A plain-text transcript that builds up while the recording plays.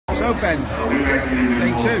So Ben,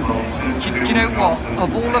 day two. Do you know what?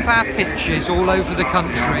 Of all of our pitches all over the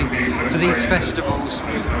country for these festivals,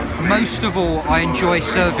 most of all I enjoy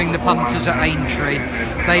serving the punters at Aintree.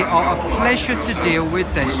 They are a pleasure to deal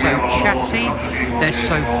with. They're so chatty, they're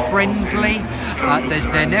so friendly,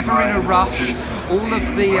 they're never in a rush. All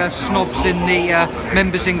of the snobs in the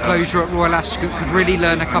members enclosure at Royal Ascot could really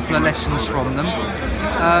learn a couple of lessons from them.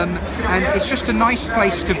 And it's just a nice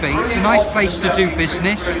place to be. It's a nice place to do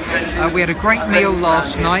business. We had a great meal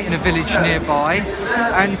last night in a village nearby,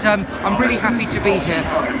 and I'm really happy to be here.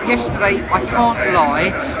 Yesterday, I can't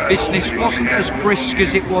lie, business wasn't as brisk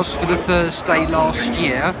as it was for the Thursday last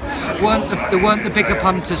year. There weren't the bigger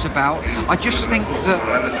punters about. I just think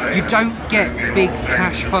that you don't get big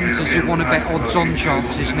cash punters who want to bet odds-on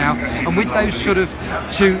chances now, and with those sort of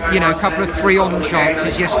couple of 3-on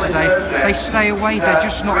chances yesterday, they stay away. They're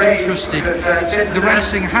just not interested. The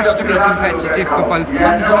racing has to be competitive for both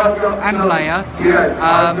punter and layer,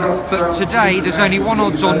 but today there's only 1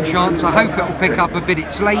 odds-on chance. I hope it'll pick up a bit.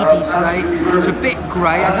 It's Ladies' Day. It's a bit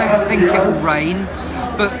grey. I don't think it'll rain,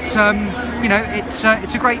 but it's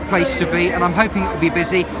a great place to be, and I'm hoping it'll be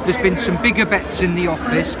busy. There's been some bigger bets in the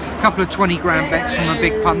office, a couple of 20 grand bets from a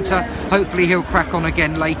big punter. Hopefully he'll crack on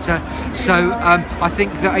again later. So I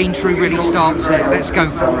think that Aintree really starts here. Let's go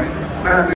for it.